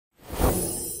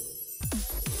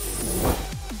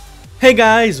Hey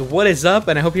guys, what is up?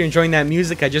 And I hope you're enjoying that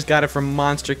music. I just got it from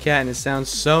Monster Cat and it sounds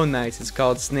so nice. It's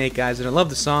called Snake Eyes and I love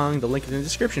the song. The link is in the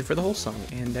description for the whole song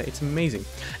and it's amazing.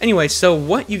 Anyway, so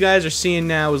what you guys are seeing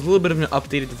now is a little bit of an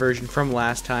updated version from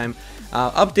last time.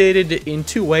 Updated in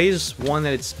two ways. One,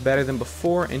 that it's better than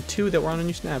before, and two, that we're on a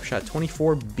new snapshot,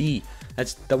 24B.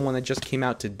 That's the one that just came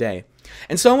out today.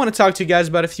 And so I want to talk to you guys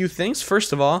about a few things.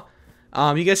 First of all,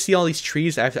 you guys see all these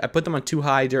trees? I put them on too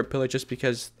high dirt pillar just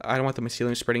because I don't want the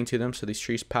mycelium spreading to them, so these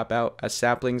trees pop out as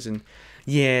saplings, and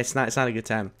yeah, it's not a good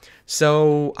time.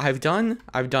 So I've done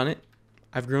it.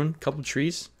 I've grown a couple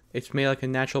trees. It's made like a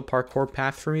natural parkour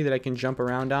path for me that I can jump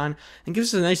around on, and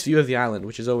gives us a nice view of the island,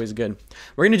 which is always good.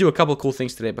 We're gonna do a couple cool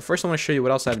things today, but first I want to show you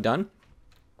what else I've done.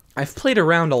 I've played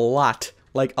around a lot,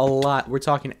 like a lot. We're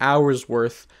talking hours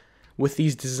worth with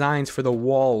these designs for the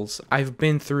walls. I've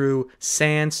been through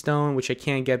sandstone, which I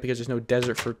can't get because there's no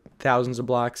desert for thousands of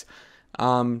blocks.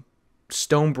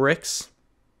 Stone bricks,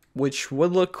 which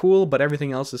would look cool, but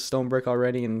everything else is stone brick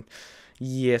already. And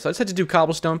yeah, so I just had to do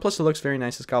cobblestone. Plus, it looks very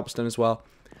nice as cobblestone as well.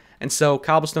 And so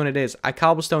cobblestone it is. I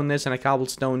cobblestone this and I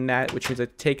cobblestone that, which means I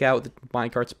take out the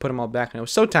minecarts, put them all back. And it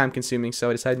was so time consuming, so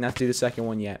I decided not to do the second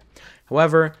one yet.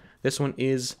 However, this one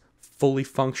is fully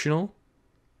functional.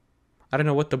 I don't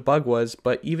know what the bug was,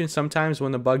 but even sometimes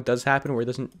when the bug does happen where it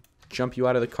doesn't jump you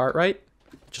out of the cart right,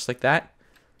 just like that,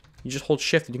 you just hold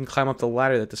shift and you can climb up the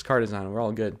ladder that this cart is on, and we're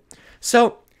all good.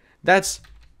 So, that's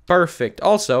perfect.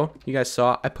 Also, you guys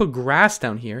saw, I put grass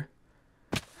down here.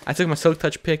 I took my silk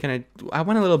touch pick and I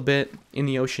went a little bit in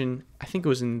the ocean. I think it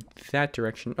was in that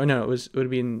direction. Oh no, it would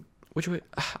be in, which way?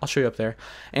 I'll show you up there.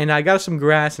 And I got some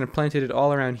grass and I planted it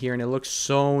all around here, and it looks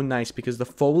so nice because the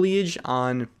foliage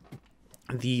on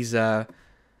these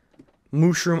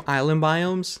mushroom island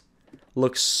biomes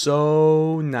look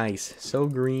so nice, so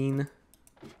green.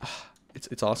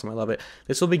 It's awesome. I love it.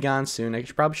 This will be gone soon. I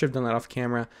probably should have done that off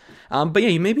camera. But yeah,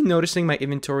 you may be noticing my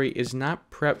inventory is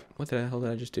not prepped. What the hell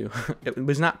did I just do? It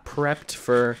was not prepped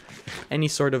for any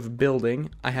sort of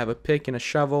building. I have a pick and a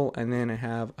shovel, and then I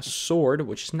have a sword,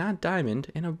 which is not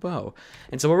diamond, and a bow.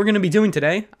 And so what we're going to be doing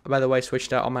today, by the way, I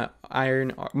switched out all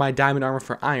my diamond armor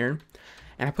for iron,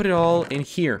 and I put it all in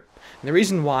here. And the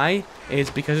reason why is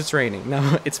because it's raining.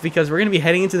 No, it's because we're going to be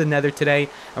heading into the nether today,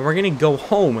 and we're going to go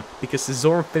home because the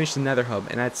Zoran finished the nether hub,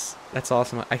 and that's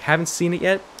awesome. I haven't seen it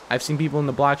yet. I've seen people in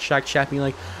the BlockShock chat being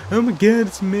like, oh my god,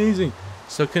 it's amazing.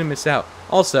 So couldn't miss out.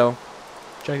 Also,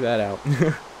 check that out.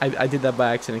 I did that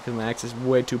by accident because my axe is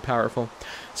way too powerful.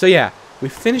 So yeah, we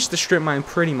finished the strip mine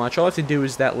pretty much. All I have to do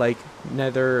is that like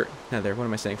nether, what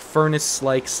am I saying?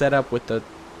 Furnace-like setup with the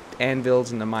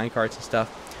anvils and the minecarts and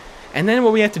stuff. And then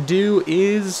what we have to do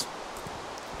is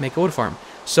make a wood farm.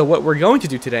 So what we're going to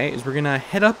do today is we're going to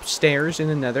head upstairs in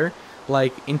the nether,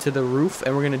 like into the roof,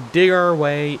 and we're going to dig our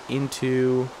way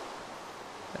into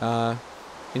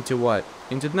what?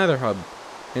 Into the nether hub.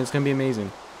 And it's going to be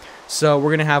amazing. So we're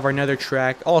going to have our nether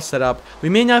track all set up. We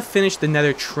may not finish the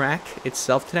nether track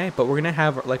itself today, but we're going to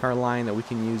have like our line that we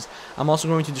can use. I'm also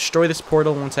going to destroy this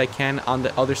portal once I can on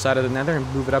the other side of the nether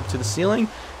and move it up to the ceiling.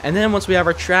 And then once we have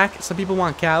our track, some people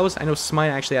want cows. I know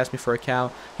Smite actually asked me for a cow.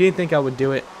 He didn't think I would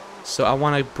do it, so I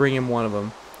want to bring him one of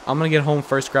them. I'm going to get home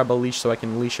first, grab a leash so I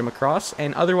can leash him across,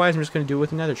 and otherwise I'm just going to do it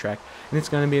with another track, and it's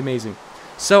going to be amazing.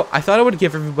 So I thought I would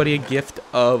give everybody a gift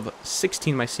of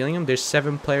 16 mycelium. There's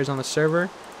 7 players on the server.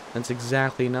 That's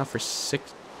exactly enough for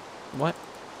 6. What?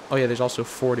 Oh yeah, there's also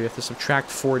 40. We have to subtract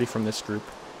 40 from this group.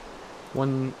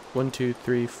 1, 2,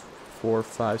 3, 4,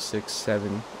 5, 6,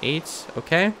 7, 8.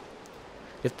 Okay.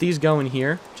 If these go in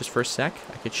here, just for a sec,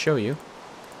 I could show you.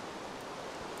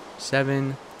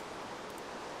 7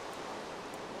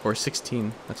 or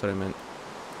 16. That's what I meant.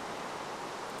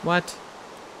 What?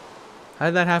 How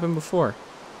did that happen before?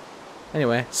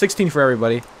 Anyway, 16 for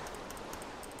everybody.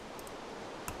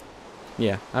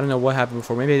 Yeah, I don't know what happened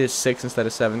before. Maybe I did 6 instead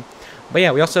of 7. But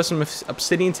yeah, we also have some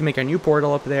obsidian to make our new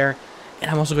portal up there. And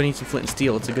I'm also going to need some flint and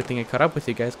steel. It's a good thing I caught up with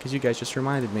you guys, because you guys just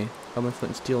reminded me of my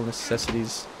flint and steel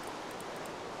necessities.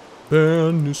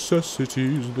 Bare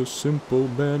necessities, the simple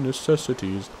bare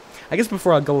necessities. I guess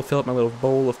before I go fill up my little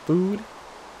bowl of food.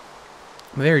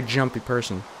 I'm a very jumpy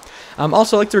person.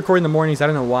 Also, I like to record in the mornings. I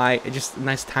don't know why. It's just a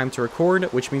nice time to record,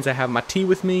 which means I have my tea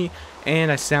with me.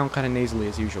 And I sound kind of nasally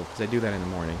as usual, because I do that in the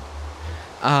morning.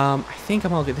 I think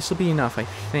I'm all good. This will be enough, I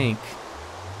think.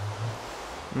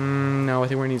 No, I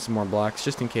think we're going to need some more blocks,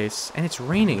 just in case. And it's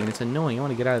raining, and it's annoying. I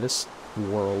want to get out of this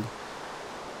world.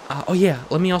 Oh, yeah.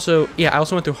 Let me also... Yeah, I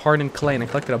also went through hardened clay, and I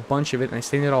collected a bunch of it, and I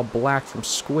stained it all black from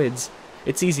squids.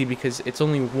 It's easy, because it's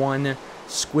only 1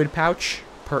 squid pouch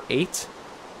per 8.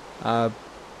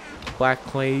 Black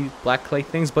clay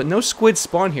things, but no squids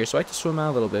spawn here, so I have to swim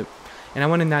out a little bit. And I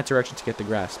went in that direction to get the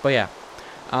grass. But yeah.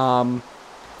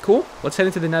 Cool. Let's head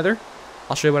into the nether.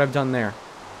 I'll show you what I've done there.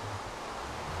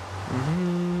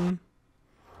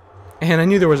 And I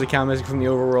knew there was a cow missing from the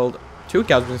overworld. 2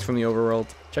 cows missing from the overworld.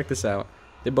 Check this out.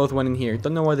 They both went in here.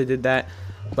 Don't know why they did that,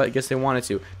 but I guess they wanted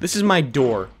to. This is my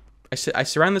door. I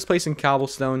surround this place in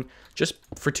cobblestone just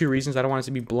for 2 reasons. I don't want it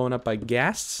to be blown up by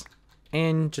ghasts,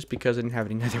 and just because I didn't have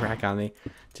any netherrack on me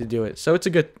to do it. So it's a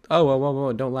good... Oh,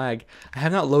 whoa, don't lag. I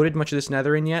have not loaded much of this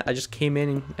nether in yet. I just came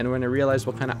in, and when I realized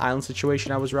what kind of island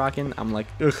situation I was rocking, I'm like,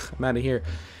 ugh, I'm out of here.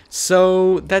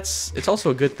 So it's also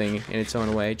a good thing in its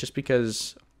own way, just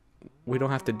because we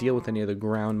don't have to deal with any of the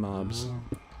ground mobs.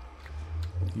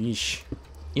 Yeesh.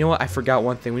 You know what? I forgot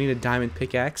one thing. We need a diamond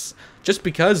pickaxe, just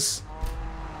because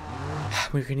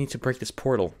we're gonna need to break this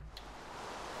portal.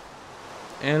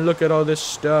 And look at all this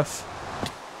stuff.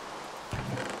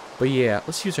 But yeah,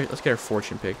 let's get our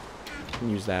fortune pick. We can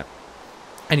use that.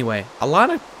 Anyway, a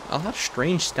lot of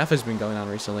strange stuff has been going on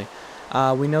recently.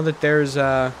 We know that there's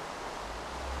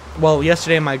well,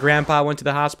 yesterday my grandpa went to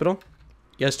the hospital.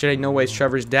 Yesterday, no ways,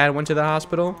 Trevor's dad went to the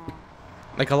hospital.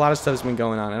 Like, a lot of stuff's been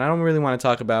going on, and I don't really want to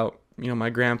talk about, you know,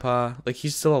 my grandpa. Like,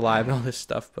 he's still alive and all this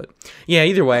stuff, but yeah,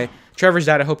 either way, Trevor's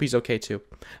dad, I hope he's okay too.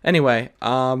 Anyway,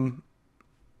 another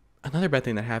bad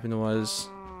thing that happened was,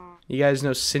 you guys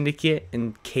know Syndicate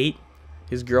and Kate,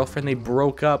 his girlfriend, they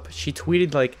broke up. She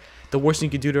tweeted, like, the worst thing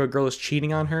you could do to a girl is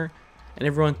cheating on her, and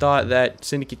everyone thought that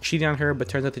Syndicate cheated on her, but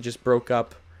turns out they just broke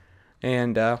up.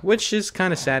 And, which is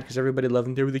kind of sad, because everybody loved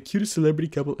them. They were the cutest celebrity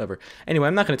couple ever. Anyway,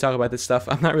 I'm not going to talk about this stuff.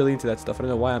 I'm not really into that stuff. I don't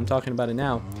know why I'm talking about it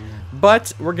now.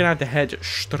 But, we're going to have to head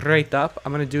straight up.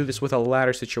 I'm going to do this with a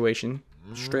ladder situation.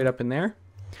 Straight up in there.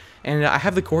 And I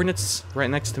have the coordinates right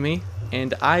next to me.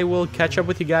 And I will catch up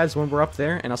with you guys when we're up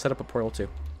there. And I'll set up a portal too.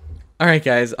 Alright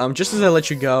guys, just as I let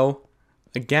you go,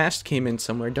 a ghast came in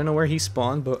somewhere. Don't know where he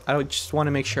spawned, but I just want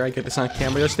to make sure I get this on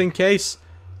camera just in case.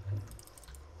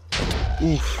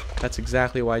 Oof, that's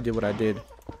exactly why I did what I did.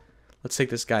 Let's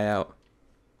take this guy out.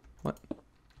 What?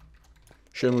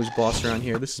 Show him who's boss around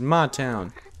here. This is my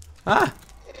town. Ah!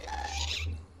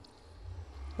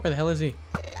 Where the hell is he?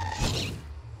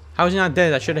 How is he not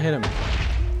dead? I should have hit him.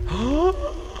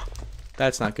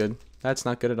 That's not good. That's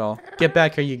not good at all. Get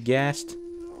back here, you ghast.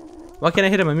 Why can't I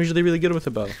hit him? I'm usually really good with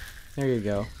a bow. There you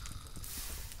go.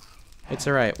 It's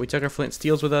alright. We took our flint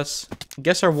steels with us.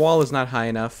 Guess our wall is not high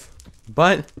enough.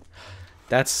 But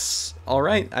that's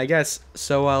alright, I guess.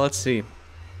 So, let's see.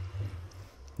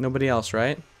 Nobody else,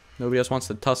 right? Nobody else wants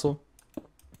to tussle?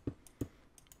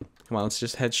 Come on, let's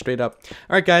just head straight up.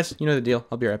 Alright, guys, you know the deal.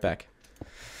 I'll be right back.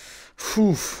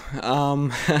 Whew.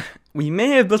 We may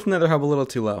have built the nether hub a little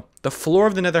too low. The floor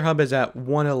of the nether hub is at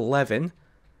 111.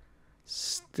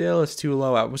 Still, it's too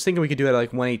low. I was thinking we could do it at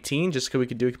like 118, just because we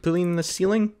could do it completely in the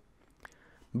ceiling.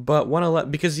 But 111,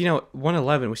 because, you know,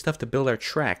 111, we still have to build our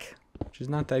track, which is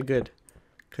not that good,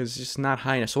 because it's just not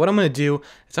high enough. So what I'm going to do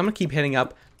is I'm going to keep heading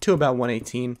up to about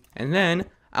 118, and then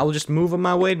I will just move on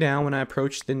my way down when I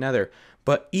approach the nether.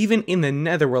 But even in the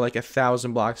nether, we're like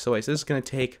 1,000 blocks away, so this is going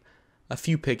to take a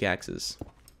few pickaxes.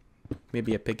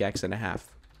 Maybe a pickaxe and a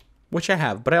half, which I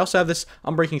have. But I also have this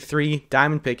Unbreaking 3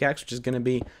 diamond pickaxe, which is going to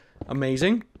be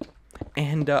amazing.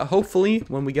 And hopefully,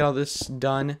 when we get all this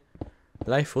done,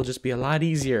 life will just be a lot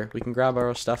easier. We can grab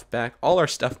our stuff back, all our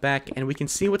stuff back, and we can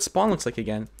see what spawn looks like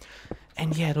again.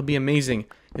 And yeah, it'll be amazing.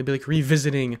 It'll be like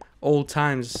revisiting old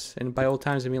times, and by old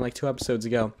times I mean like 2 episodes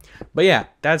ago. But yeah,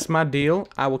 that's my deal.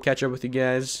 I will catch up with you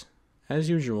guys, as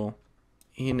usual,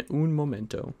 in un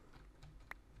momento.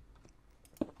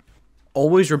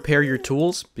 Always repair your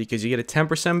tools, because you get a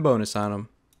 10% bonus on them.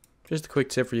 Just a quick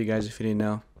tip for you guys if you didn't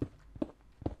know.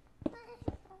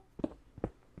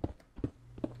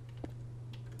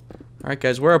 Alright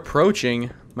guys, we're approaching.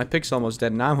 My pick's almost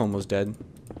dead and I'm almost dead.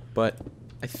 But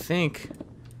I think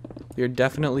we're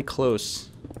definitely close.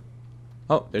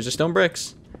 Oh, there's the stone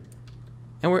bricks.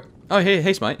 And we're... Oh,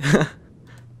 hey Smite.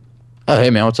 Oh, hey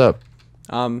man, what's up?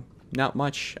 Not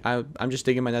much. I'm just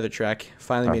digging my nether track.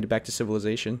 Finally made it back to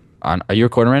civilization. Are you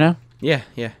recording right now?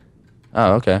 Yeah.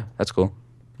 Oh, okay. That's cool.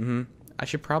 I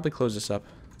should probably close this up.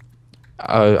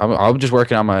 I'm just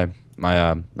working on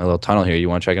my little tunnel here. You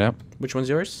want to check it out? Which one's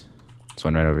yours? This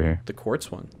one right over here. The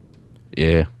quartz one.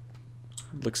 Yeah.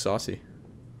 Looks saucy.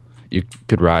 You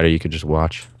could ride or you could just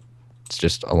watch. It's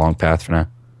just a long path for now.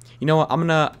 You know what? I'm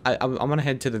gonna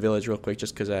head to the village real quick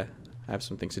just because I have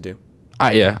some things to do.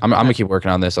 Yeah. I'm gonna keep working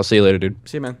on this. I'll see you later, dude.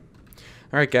 See you, man.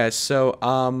 All right, guys. So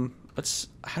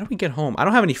how do we get home? I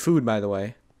don't have any food, by the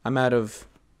way. I'm out of,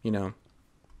 you know,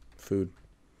 food.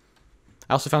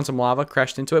 I also found some lava,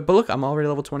 crashed into it. But look, I'm already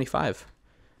level 25.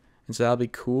 And so that'll be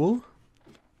cool.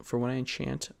 for when I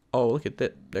enchant. Oh, look at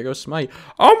that. There goes Smite.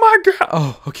 Oh my god.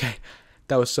 Oh, okay.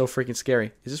 That was so freaking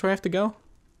scary. Is this where I have to go?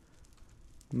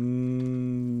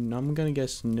 I'm gonna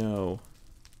guess no.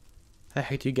 How the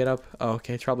heck do you get up? Oh,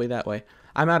 okay, it's probably that way.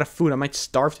 I'm out of food. I might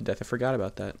starve to death. I forgot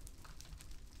about that.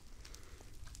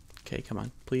 Okay, come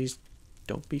on. Please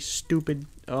don't be stupid.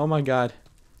 Oh my god.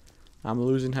 I'm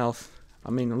losing health.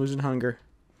 I'm losing hunger.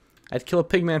 I'd kill a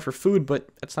pigman for food, but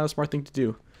that's not a smart thing to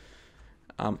do.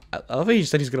 I love how he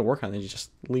said he's gonna work on it. He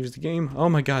just leaves the game. Oh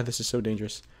my god, this is so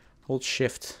dangerous. Hold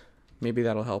shift. Maybe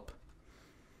that'll help.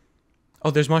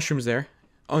 Oh, there's mushrooms there.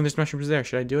 Oh, and there's mushrooms there.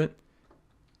 Should I do it?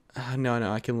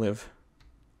 No, I can live.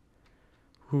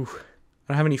 Whew. I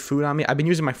don't have any food on me. I've been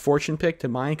using my fortune pick to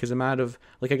mine because I'm out of...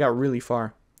 Like, I got really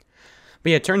far.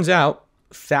 But yeah, it turns out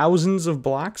thousands of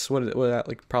blocks,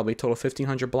 like probably a total of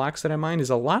 1,500 blocks that I mined, is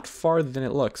a lot farther than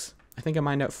it looks. I think I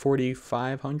mined out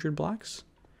 4,500 blocks.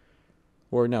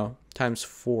 Or no, times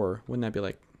 4. Wouldn't that be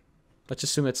like... Let's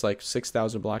assume it's like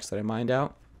 6,000 blocks that I mined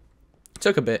out. It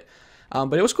took a bit.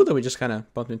 But it was cool that we just kind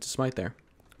of bumped into Smite there.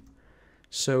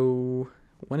 So,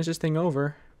 when is this thing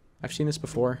over? I've seen this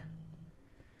before.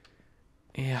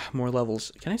 Yeah, more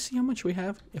levels. Can I see how much we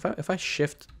have? If I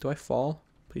shift, do I fall?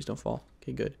 Please don't fall.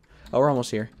 Okay, good. Oh, we're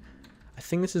almost here. I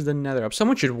think this is the nether up.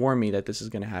 Someone should warn me that this is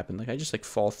going to happen. Like, I just, like,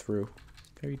 fall through.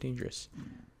 Very dangerous.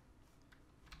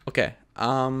 Okay.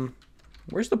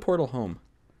 Where's the portal home?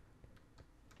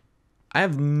 I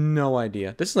have no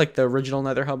idea. This is, like, the original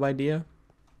nether hub idea.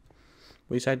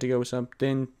 We decided to go with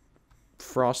something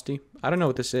frosty. I don't know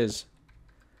what this is.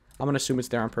 I'm going to assume it's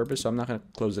there on purpose, so I'm not going to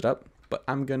close it up. But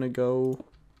I'm going to go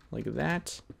like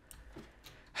that.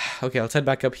 Okay, let's head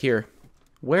back up here.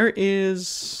 Where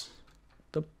is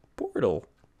the portal?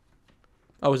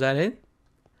 Oh, is that it?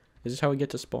 Is this how we get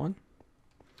to spawn?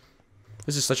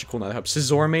 This is such a cool nether hub.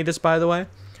 Scizor made this, by the way.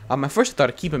 At first I thought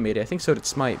Akiba made it. I think so did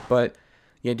Smite. But,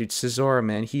 yeah, dude, Scizor,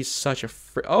 man, he's such a...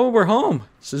 Oh, we're home!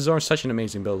 Scizor is such an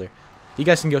amazing builder. You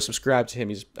guys can go subscribe to him.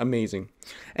 He's amazing.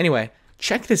 Anyway,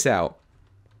 check this out.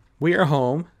 We are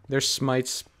home. There's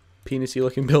Smite's penis-y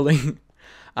looking building.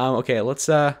 Okay, let's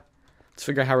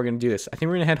figure out how we're gonna do this. I think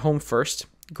we're gonna head home first.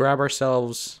 Grab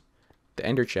ourselves the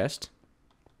ender chest,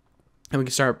 and we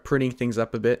can start printing things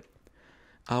up a bit.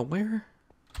 Where?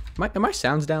 Are my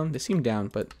sounds down? They seem down,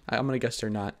 but I'm gonna guess they're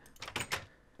not.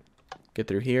 Get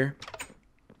through here.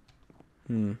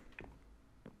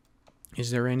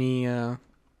 Is there any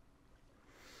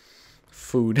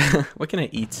food? What can I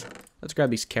eat? Let's grab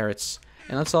these carrots.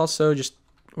 And let's also just...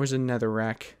 Where's the nether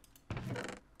rack?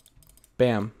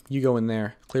 Bam. You go in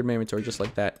there. Cleared my inventory just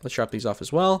like that. Let's drop these off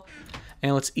as well.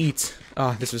 And let's eat.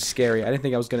 Oh, this was scary. I didn't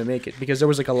think I was going to make it. Because there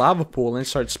was like a lava pool and it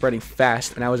started spreading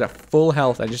fast. And I was at full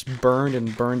health. I just burned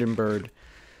and burned and burned.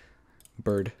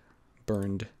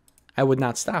 Burned. I would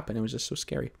not stop and it was just so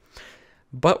scary.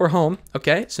 But we're home.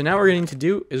 Okay, so now what we're going to need to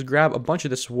do is grab a bunch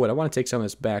of this wood. I want to take some of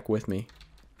this back with me.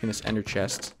 In this ender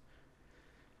chest.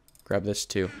 Grab this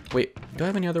too. Wait, do I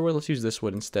have any other wood? Let's use this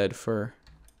wood instead for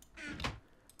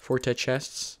forte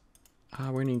chests.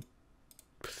 We're gonna need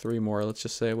 3 more. Let's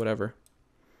just say whatever.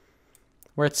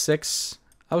 We're at 6.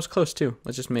 I was close too.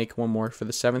 Let's just make 1 more for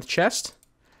the 7th chest.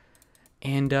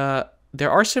 And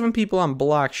there are 7 people on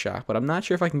BlockShock, but I'm not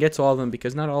sure if I can get to all of them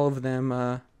because not all of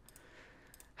them,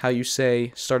 how you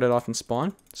say, started off in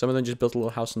spawn. Some of them just built a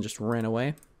little house and just ran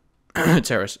away.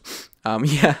 Terrorists.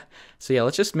 Yeah. So yeah,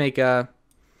 let's just make that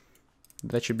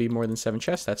should be more than 7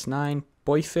 chests. That's 9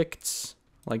 boyficts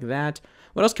like that.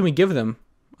 What else can we give them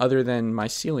other than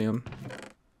mycelium?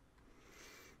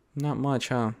 Not much,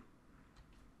 huh?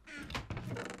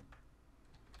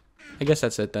 I guess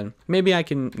that's it then. Maybe I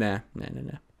can... Nah.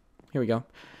 Here we go.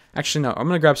 Actually, no. I'm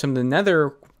gonna grab some of the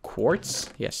nether quartz.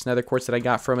 Yes, nether quartz that I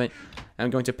got from it.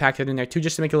 I'm going to pack that in there too,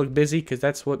 just to make it look busy, because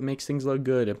that's what makes things look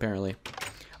good, apparently.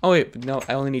 Oh wait, no,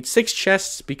 I only need 6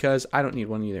 chests because I don't need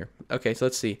one either. Okay, so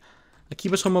let's see.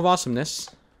 Akiba's Home of Awesomeness.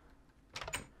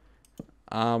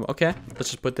 Okay, let's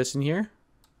just put this in here.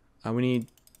 We need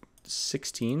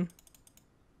 16.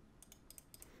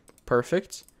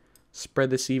 Perfect. Spread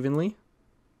this evenly.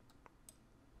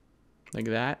 Like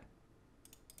that.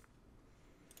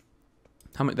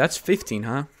 How much? That's 15,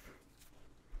 huh?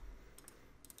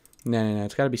 No.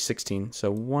 It's got to be 16.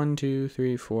 So 1, 2,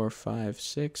 3, 4, 5,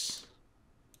 6.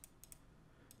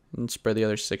 And spread the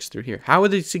other 6 through here. How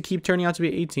would it keep turning out to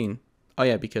be 18? Oh,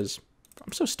 yeah, because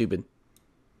I'm so stupid.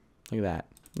 Look at that.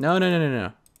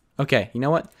 No. Okay, you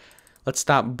know what? Let's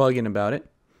stop bugging about it.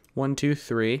 1, 2,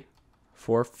 3,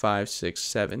 4, 5, 6,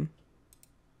 7.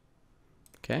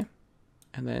 Okay.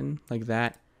 And then like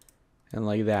that. And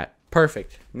like that.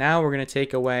 Perfect. Now we're going to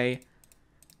take away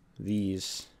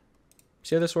these.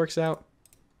 See how this works out?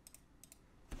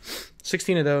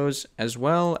 16 of those, as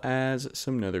well as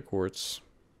some nether quartz.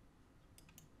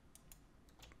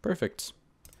 Perfect.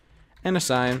 And a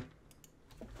sign.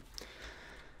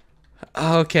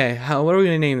 Okay, what are we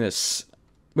going to name this?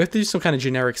 We have to do some kind of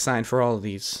generic sign for all of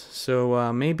these.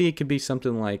 So maybe it could be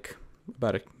something like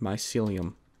about a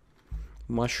mycelium.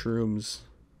 Mushrooms.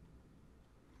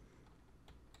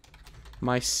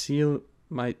 How do you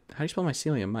spell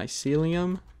mycelium?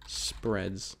 Mycelium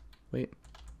spreads. Wait.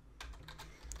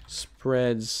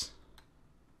 Spreads.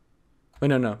 Wait,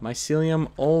 no. Mycelium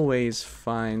always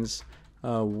finds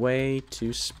a way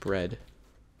to spread.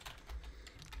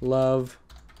 Love,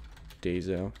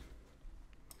 Dayzo.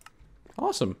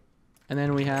 Awesome. And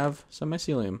then we have some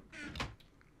mycelium.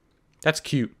 That's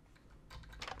cute.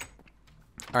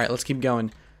 Alright, let's keep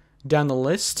going. Down the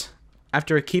list.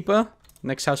 After Akipa,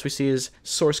 next house we see is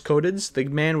Source Coded's, the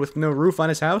man with no roof on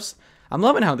his house. I'm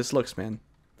loving how this looks, man.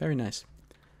 Very nice.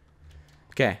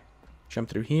 Okay. Jump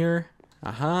through here.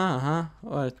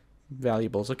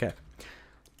 Valuables, okay.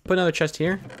 Put another chest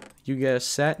here. You get a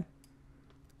set.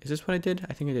 Is this what I did?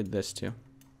 I think I did this too.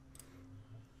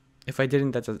 If I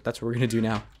didn't, that's what we're gonna do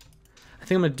now. I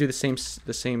think I'm gonna do the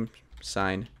same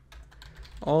sign.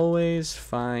 Always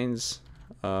finds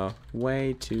a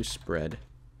way to spread.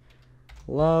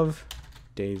 Love,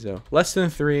 Dayzo. Less than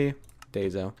 3,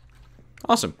 Dayzo.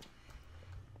 Awesome.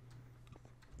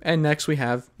 And next we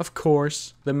have, of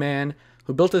course, the man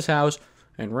who built his house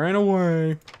and ran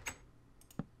away.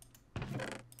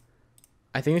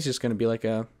 I think it's just gonna be like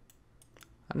a,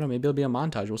 I don't know, maybe it'll be a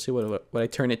montage. We'll see what I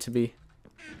turn it to be.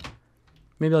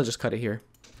 Maybe I'll just cut it here.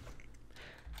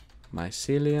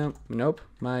 Mycelium. Nope.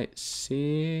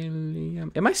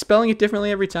 Mycelium. Am I spelling it differently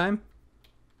every time?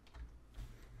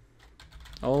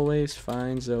 Always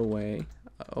finds a way.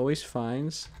 Always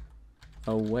finds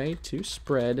a way to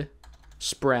spread.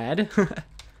 Spread.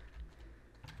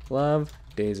 Love,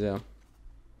 Dayzo.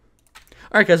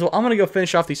 Alright guys, well I'm gonna go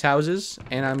finish off these houses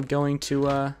and I'm going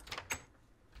to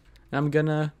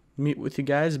meet with you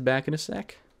guys back in a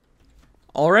sec.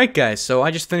 Alright guys, so I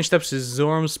just finished up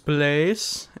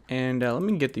DayzoPlays and let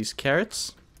me get these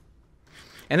carrots.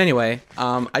 And anyway,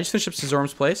 I just finished up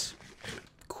DayzoPlays.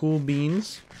 Cool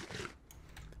beans.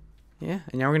 Yeah,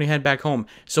 and now we're gonna head back home.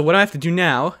 So what I have to do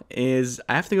now is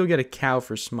I have to go get a cow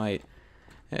for Smite.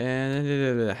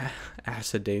 And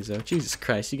acid Dayzo. Jesus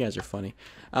Christ, you guys are funny.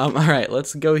 Alright,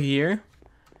 let's go here.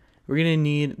 We're gonna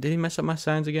need, did he mess up my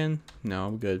signs again? No,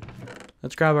 I'm good.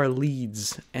 Let's grab our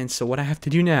leads. And so what I have to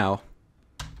do now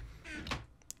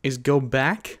is go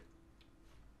back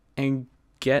and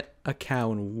get a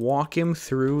cow and walk him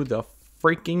through the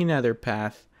freaking nether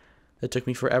path that took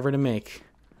me forever to make.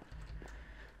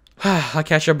 I'll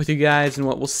catch up with you guys in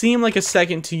what will seem like a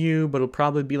second to you, but it'll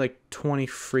probably be like 20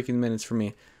 freaking minutes for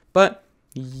me. But,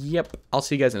 yep, I'll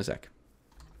see you guys in a sec.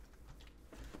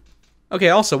 Okay,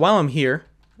 also, while I'm here,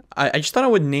 I just thought I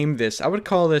would name this. I would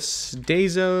call this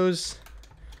Dayzo's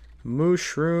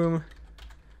Mushroom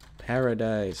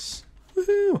Paradise.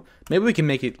 Woohoo! Maybe we can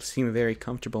make it seem very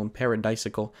comfortable and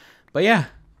paradisical. But yeah,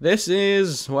 this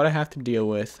is what I have to deal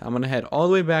with. I'm gonna head all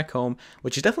the way back home,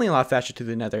 which is definitely a lot faster to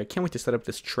the nether. I can't wait to set up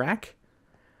this track.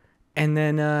 And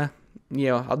then, you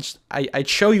know, I'd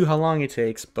show you how long it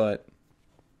takes, but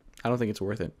I don't think it's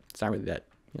worth it. It's not really that,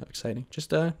 you know, exciting.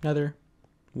 Just another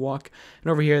walk.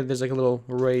 And over here, there's like a little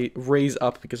raise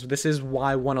up because this is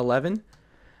Y111,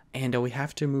 and we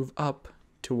have to move up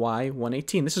to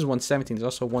Y118. This is 117. There's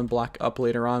also one block up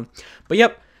later on. But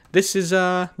yep, this is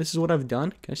what I've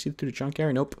done. Can I see through the junk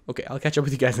area? Nope. Okay, I'll catch up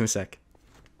with you guys in a sec.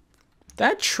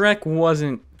 That trek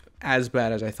wasn't as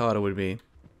bad as I thought it would be.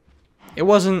 It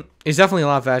wasn't. It's definitely a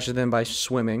lot faster than by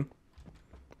swimming.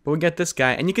 But we get this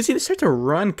guy, and you can see they start to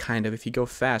run kind of if you go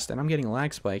fast, and I'm getting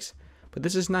lag spikes. But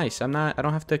this is nice. I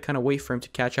don't have to kind of wait for him to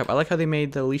catch up. I like how they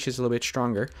made the leashes a little bit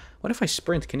stronger. What if I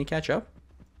sprint? Can he catch up?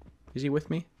 Is he with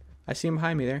me? I see him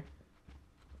behind me there.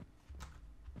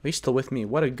 Oh, he's still with me.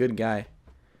 What a good guy.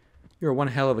 You're one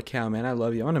hell of a cow, man. I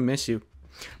love you. I'm gonna miss you.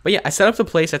 But yeah, I set up the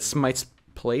place at Smite's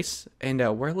place, and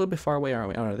we're a little bit far away, aren't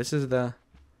we? Oh no, this is the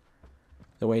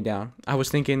way down. I was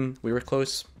thinking we were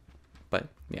close, but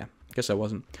yeah, I guess I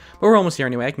wasn't. But we're almost here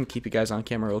anyway. I can keep you guys on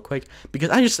camera real quick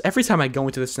because every time I go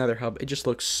into this nether hub, it just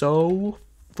looks so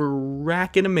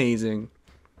fracking amazing.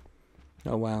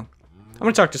 Oh wow. I'm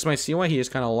gonna talk to Smite, see why he is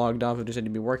kind of logged off. I just had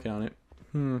to be working on it.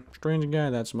 Strange guy,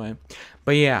 that's Smite.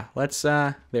 But yeah, let's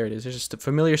there it is. There's just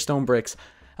familiar stone bricks.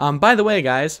 By the way,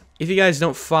 guys, if you guys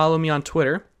don't follow me on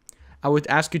Twitter, I would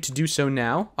ask you to do so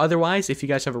now. Otherwise, if you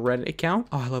guys have a Reddit account,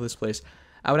 oh, I love this place.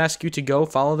 I would ask you to go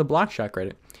follow the BlockShock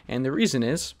Reddit. And the reason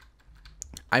is,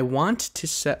 I want to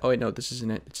set... Oh, wait, no, this isn't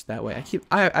it. It's that way.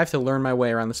 I have to learn my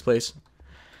way around this place.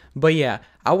 But yeah,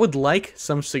 I would like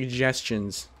some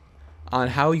suggestions on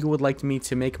how you would like me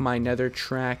to make my nether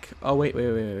track. Oh, wait.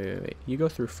 You go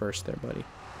through first there, buddy.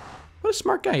 What a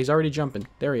smart guy. He's already jumping.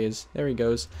 There he is. There he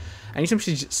goes. I need some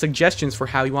suggestions for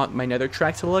how you want my nether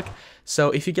track to look.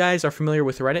 So if you guys are familiar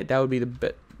with Reddit, that would be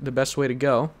the best way to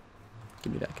go.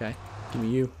 Give me that guy. Give me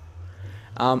you.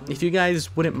 If you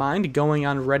guys wouldn't mind going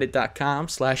on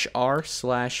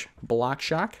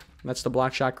reddit.com/r/BlockShock. That's the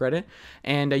BlockShock Reddit.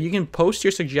 And you can post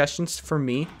your suggestions for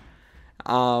me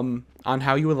on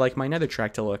how you would like my nether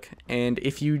track to look. And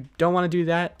if you don't want to do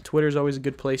that, Twitter is always a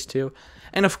good place too.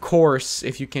 And of course,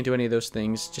 if you can't do any of those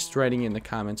things, just writing in the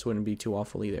comments wouldn't be too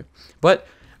awful either. But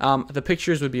the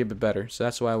pictures would be a bit better, so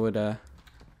that's why I would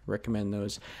recommend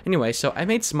those. Anyway, so I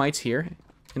made smites here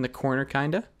in the corner,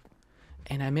 kinda.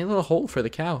 And I made a little hole for the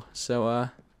cow. So,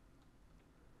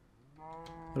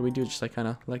 what do we do? Just like kind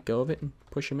of let go of it and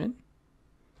push him in?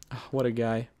 Oh, what a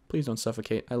guy. Please don't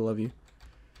suffocate. I love you.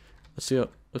 Let's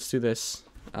do this.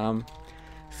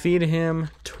 Feed him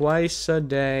twice a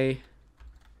day.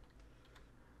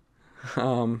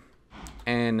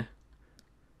 And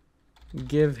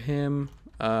give him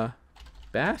a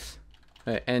bath.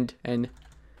 And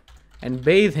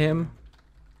bathe him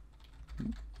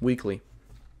weekly.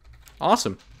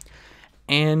 Awesome.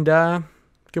 And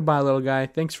goodbye, little guy.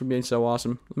 Thanks for being so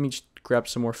awesome. Let me just grab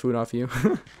some more food off you.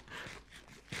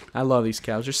 I love these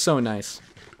cows. They're so nice.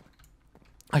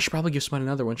 I should probably give Smite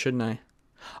another one, shouldn't I?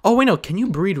 Oh, wait, no. Can you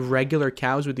breed regular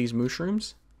cows with these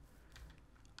mushrooms?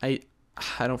 I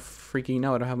don't freaking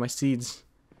know. I don't have my seeds.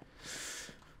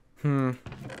 Oh,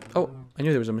 I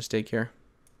knew there was a mistake here.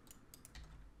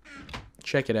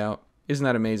 Check it out. Isn't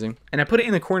that amazing? And I put it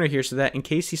in the corner here so that in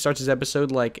case he starts his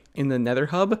episode like in the nether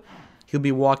hub, he'll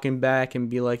be walking back and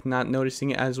be like not noticing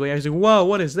it as way. He's like, whoa,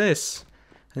 what is this?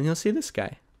 And you'll see this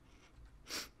guy.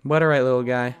 But alright, little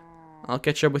guy. I'll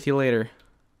catch up with you later.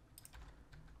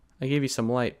 I gave you some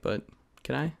light, but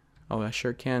can I? Oh, I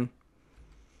sure can.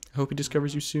 I hope he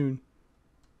discovers you soon.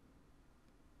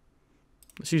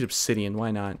 Let's use obsidian.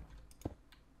 Why not?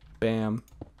 Bam.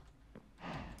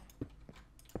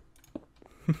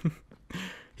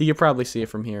 He could probably see it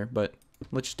from here, but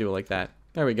let's just do it like that.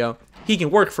 There we go. He can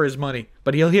work for his money,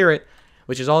 but he'll hear it,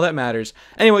 which is all that matters.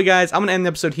 Anyway, guys, I'm going to end the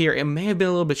episode here. It may have been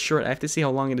a little bit short. I have to see how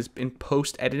long it is in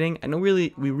post-editing. I know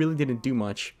we really didn't do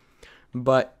much,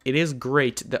 but it is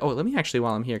great. Oh, let me actually,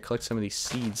 while I'm here, collect some of these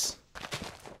seeds.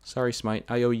 Sorry, Smite.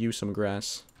 I owe you some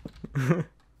grass. Come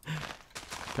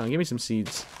on, give me some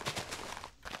seeds.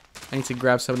 I need to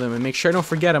grab some of them and make sure I don't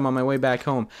forget them on my way back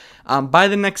home. By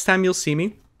the next time you'll see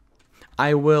me,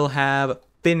 I will have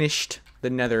finished the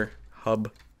nether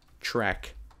hub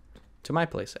track to my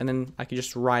place. And then I can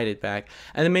just ride it back.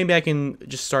 And then maybe I can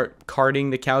just start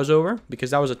carting the cows over, because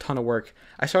that was a ton of work.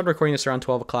 I started recording this around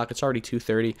 12 o'clock. It's already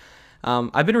 2:30.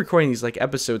 I've been recording these like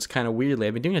episodes kind of weirdly.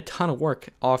 I've been doing a ton of work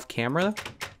off camera.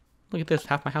 Look at this.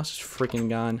 Half my house is freaking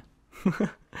gone.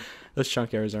 Those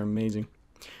chunk arrows are amazing.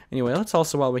 Anyway, let's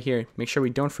also, while we're here, make sure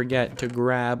we don't forget to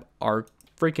grab our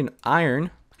freaking iron.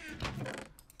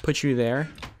 Put you there.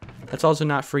 Let's also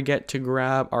not forget to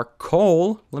grab our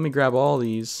coal. Let me grab all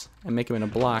these and make them into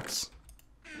blocks.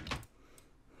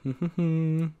 La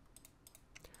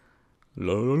la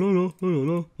la la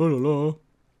la la la.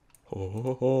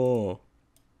 Ho.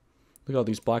 Look at all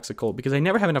these blocks of coal, because I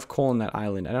never have enough coal on that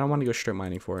island. I don't want to go strip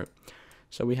mining for it.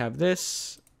 So we have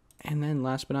this, and then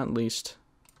last but not least,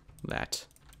 that.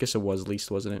 I guess it was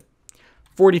least, wasn't it?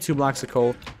 42 blocks of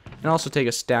coal. And also take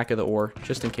a stack of the ore,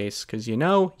 just in case. Because you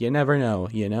know, you never know,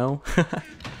 you know?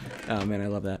 Oh, man, I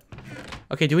love that.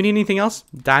 Okay, do we need anything else?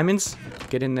 Diamonds?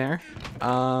 Get in there.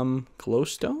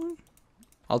 Glowstone?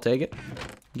 I'll take it.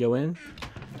 Go in.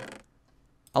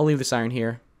 I'll leave this iron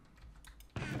here.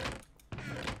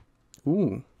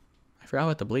 Ooh. I forgot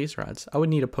about the blaze rods. I would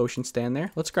need a potion stand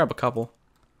there. Let's grab a couple.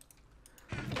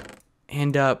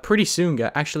 And pretty soon,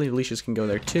 guys. Actually, the leashes can go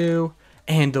there too.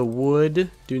 And the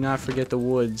wood. Do not forget the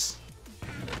woods.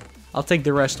 I'll take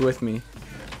the rest with me.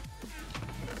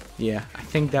 Yeah, I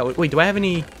think that would... Wait, do I have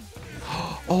any...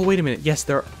 Oh, wait a minute. Yes,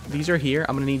 these are here.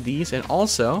 I'm going to need these. And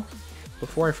also,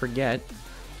 before I forget,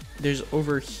 there's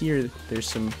over here, there's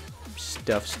some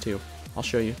stuffs too. I'll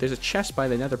show you. There's a chest by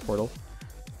the nether portal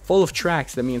full of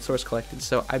tracks that me and Source collected.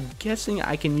 So I'm guessing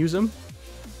I can use them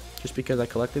just because I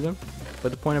collected them.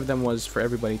 But the point of them was for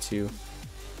everybody to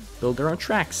build their own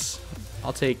tracks.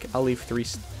 I'll leave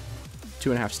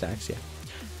 2.5 stacks, yeah.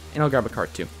 And I'll grab a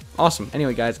cart too. Awesome.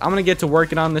 Anyway, guys, I'm going to get to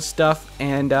working on this stuff,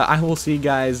 and I will see you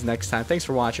guys next time. Thanks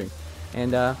for watching.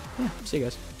 And, yeah, see you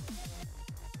guys.